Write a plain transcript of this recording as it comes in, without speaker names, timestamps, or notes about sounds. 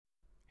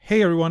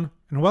Hey everyone,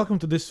 and welcome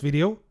to this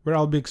video where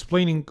I'll be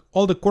explaining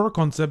all the core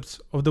concepts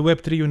of the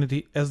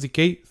Web3.Unity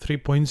SDK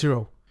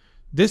 3.0.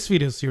 This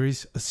video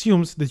series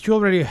assumes that you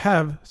already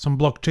have some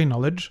blockchain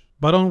knowledge,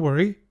 but don't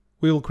worry,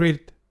 we will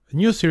create a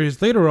new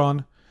series later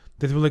on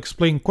that will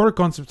explain core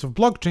concepts of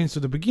blockchains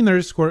to the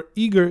beginners who are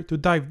eager to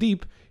dive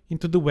deep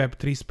into the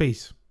Web3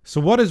 space.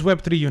 So what is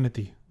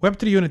Web3.Unity?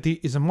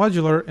 Web3.Unity is a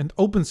modular and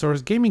open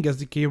source gaming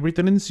SDK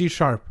written in C#.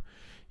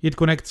 It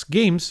connects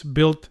games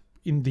built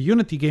in the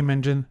Unity game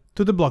engine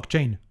to the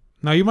blockchain.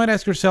 Now you might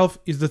ask yourself,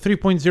 is the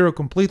 3.0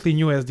 completely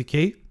new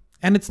SDK?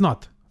 And it's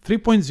not.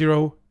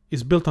 3.0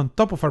 is built on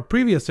top of our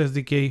previous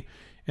SDK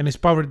and is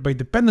powered by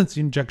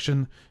dependency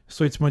injection,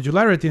 so its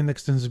modularity and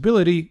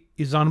extensibility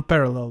is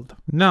unparalleled.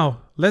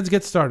 Now, let's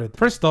get started.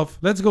 First off,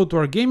 let's go to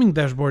our gaming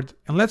dashboard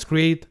and let's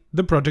create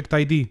the project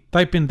ID.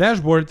 Type in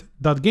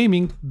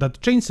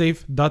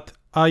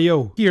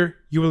dashboard.gaming.chainsafe.io. Here,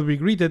 you will be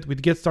greeted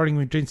with Get Starting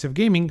with Chainsafe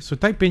Gaming, so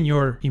type in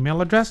your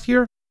email address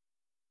here.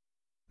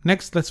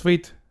 Next, let's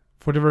wait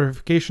for the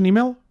verification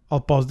email.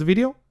 I'll pause the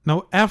video.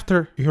 Now,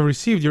 after you have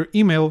received your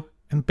email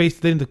and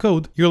pasted in the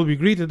code, you will be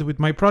greeted with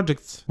My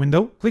Projects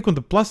window. Click on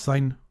the plus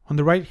sign on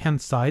the right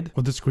hand side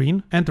of the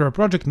screen. Enter a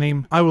project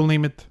name. I will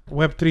name it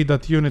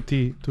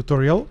Web3.Unity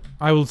Tutorial.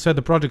 I will set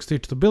the project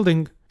stage to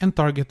building and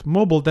target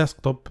mobile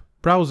desktop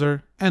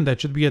browser, and that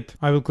should be it.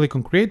 I will click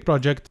on Create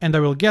Project and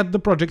I will get the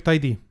project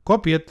ID.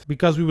 Copy it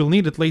because we will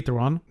need it later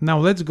on. Now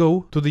let's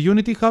go to the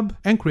Unity Hub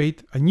and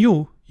create a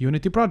new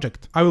Unity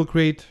project. I will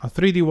create a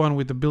 3D one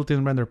with a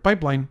built-in render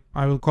pipeline.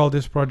 I will call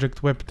this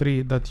project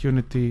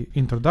Web3.Unity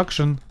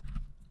Introduction.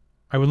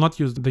 I will not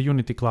use the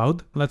Unity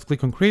Cloud. Let's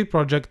click on Create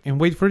Project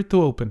and wait for it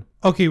to open.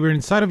 Okay, we're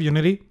inside of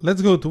Unity.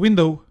 Let's go to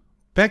Window,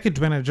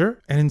 Package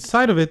Manager, and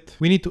inside of it,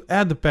 we need to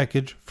add the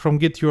package from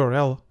Git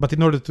URL. But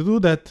in order to do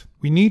that,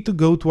 we need to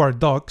go to our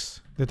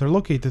docs that are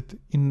located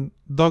in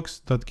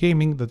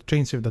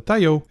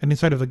docs.gaming.chainsafe.io, and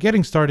inside of the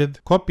Getting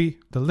Started, copy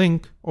the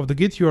link of the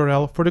Git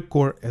URL for the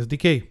core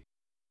SDK.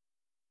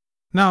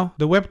 Now,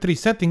 the Web3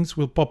 settings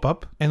will pop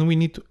up and we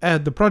need to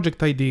add the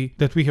project ID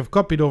that we have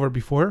copied over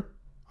before.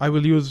 I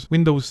will use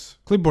Windows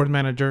Clipboard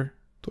Manager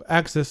to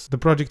access the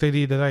project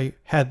ID that I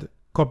had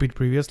copied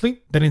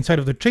previously. Then inside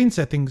of the chain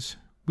settings,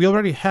 we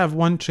already have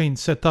one chain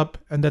set up,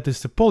 and that is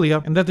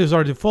Sepolia, and that is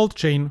our default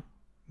chain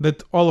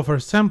that all of our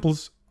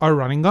samples are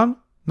running on.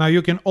 Now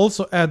you can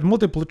also add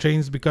multiple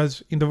chains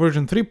because in the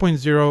version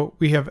 3.0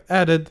 we have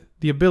added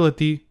the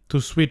ability to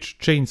switch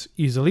chains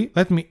easily.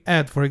 Let me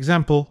add, for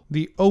example,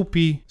 the OP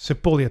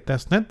Sepolia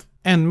testnet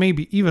and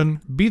maybe even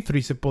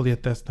B3 Sepolia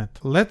testnet.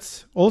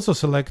 Let's also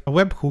select a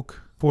webhook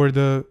for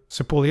the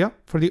Sepolia.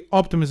 For the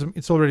Optimism,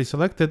 it's already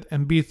selected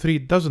and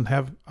B3 doesn't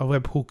have a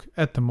webhook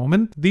at the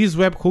moment. These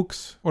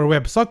webhooks, or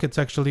WebSockets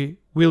actually,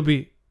 will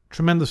be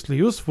tremendously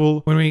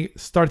useful when we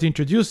start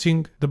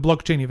introducing the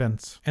blockchain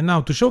events. And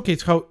now to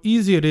showcase how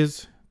easy it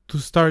is to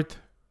start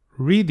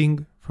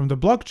reading from the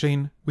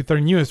blockchain with our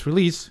newest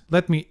release,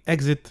 let me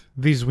exit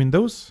these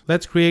windows.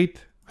 Let's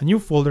create a new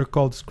folder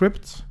called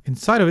scripts.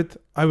 Inside of it,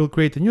 I will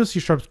create a new C#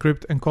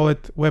 script and call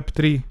it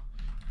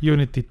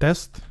Web3.Unity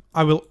test.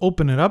 I will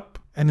open it up,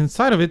 and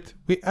inside of it,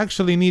 we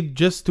actually need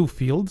just two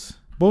fields.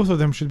 Both of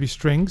them should be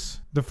strings.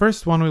 The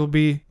first one will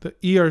be the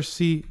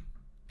ERC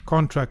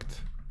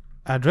contract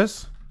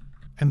address,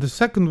 and the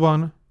second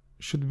one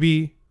should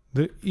be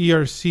the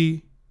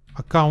ERC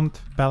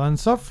account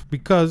balance of,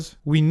 because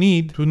we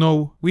need to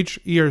know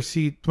which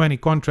ERC20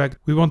 contract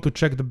we want to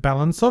check the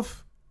balance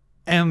of,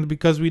 and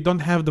because we don't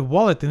have the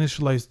wallet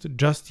initialized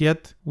just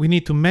yet, we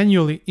need to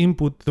manually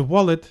input the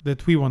wallet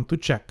that we want to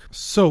check.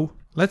 So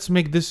let's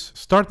make this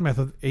start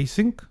method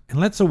async, and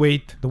let's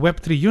await the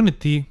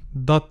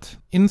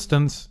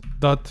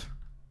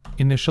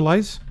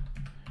Web3.Unity.instance.initialize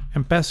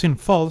and pass in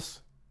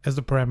false as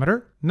the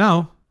parameter.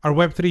 Now our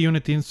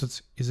Web3.Unity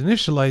instance is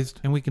initialized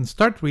and we can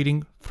start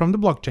reading from the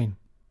blockchain.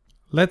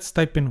 Let's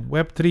type in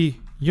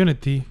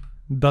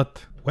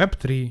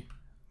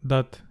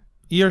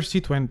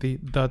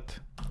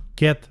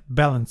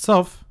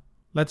Web3.Unity.web3.erc20.getBalanceOf.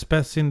 Let's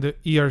pass in the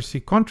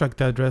ERC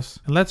contract address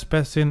and let's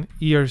pass in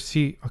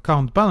ERC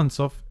account balance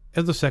of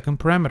as the second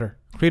parameter.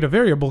 Create a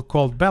variable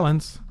called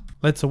balance.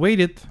 Let's await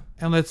it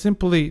and let's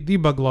simply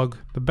debug log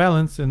the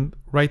balance and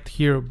write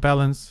here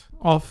balance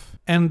off,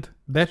 and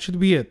that should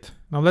be it.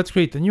 Now let's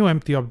create a new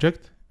empty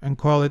object and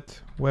call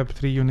it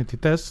Web3.Unity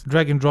test.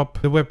 Drag and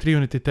drop the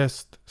Web3.Unity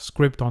test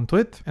script onto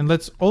it. And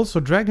let's also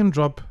drag and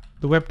drop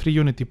the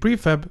Web3.Unity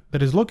prefab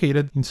that is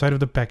located inside of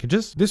the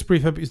packages. This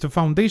prefab is the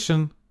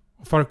foundation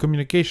of our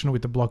communication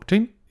with the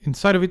blockchain.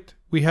 Inside of it,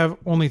 we have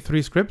only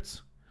three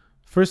scripts.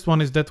 First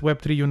one is that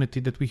Web3.Unity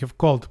that we have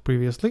called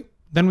previously.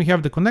 Then we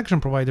have the connection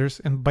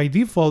providers, and by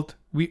default,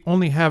 we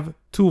only have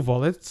two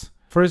wallets.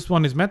 First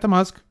one is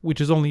MetaMask,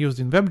 which is only used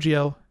in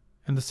WebGL,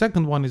 and the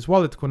second one is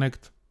Wallet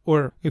Connect,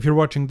 or if you're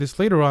watching this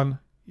later on,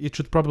 it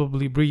should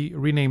probably be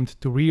renamed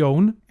to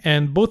Reown.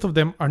 And both of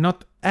them are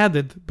not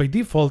added by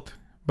default,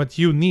 but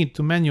you need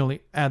to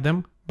manually add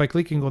them by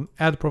clicking on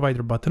Add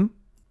Provider button.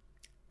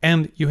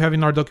 And you have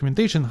in our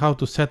documentation how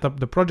to set up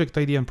the project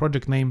ID and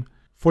project name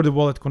for the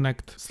Wallet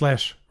Connect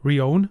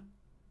 /Reown.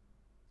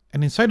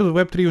 And inside of the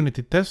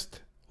Web3.Unity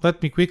test,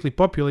 let me quickly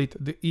populate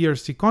the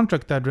ERC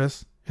contract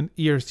address and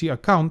ERC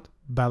account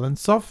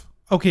balance of.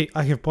 Okay,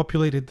 I have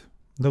populated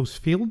those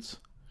fields.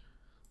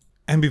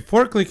 And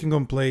before clicking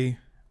on play,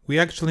 we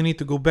actually need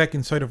to go back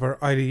inside of our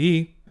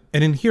IDE.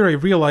 And in here I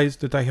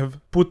realized that I have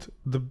put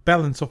the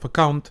balance of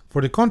account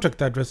for the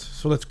contract address.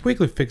 So let's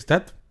quickly fix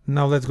that.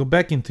 Now let's go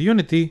back into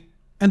Unity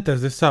and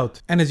test this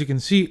out. And as you can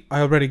see,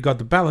 I already got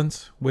the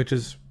balance, which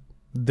is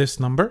this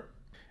number.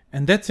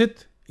 And that's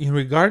it in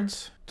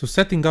regards to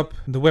setting up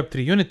the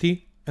Web3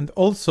 Unity and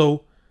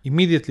also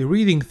immediately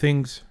reading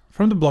things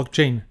from the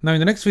blockchain. Now in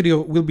the next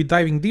video, we'll be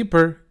diving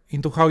deeper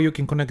into how you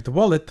can connect the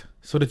wallet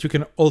so that you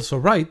can also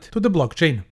write to the blockchain.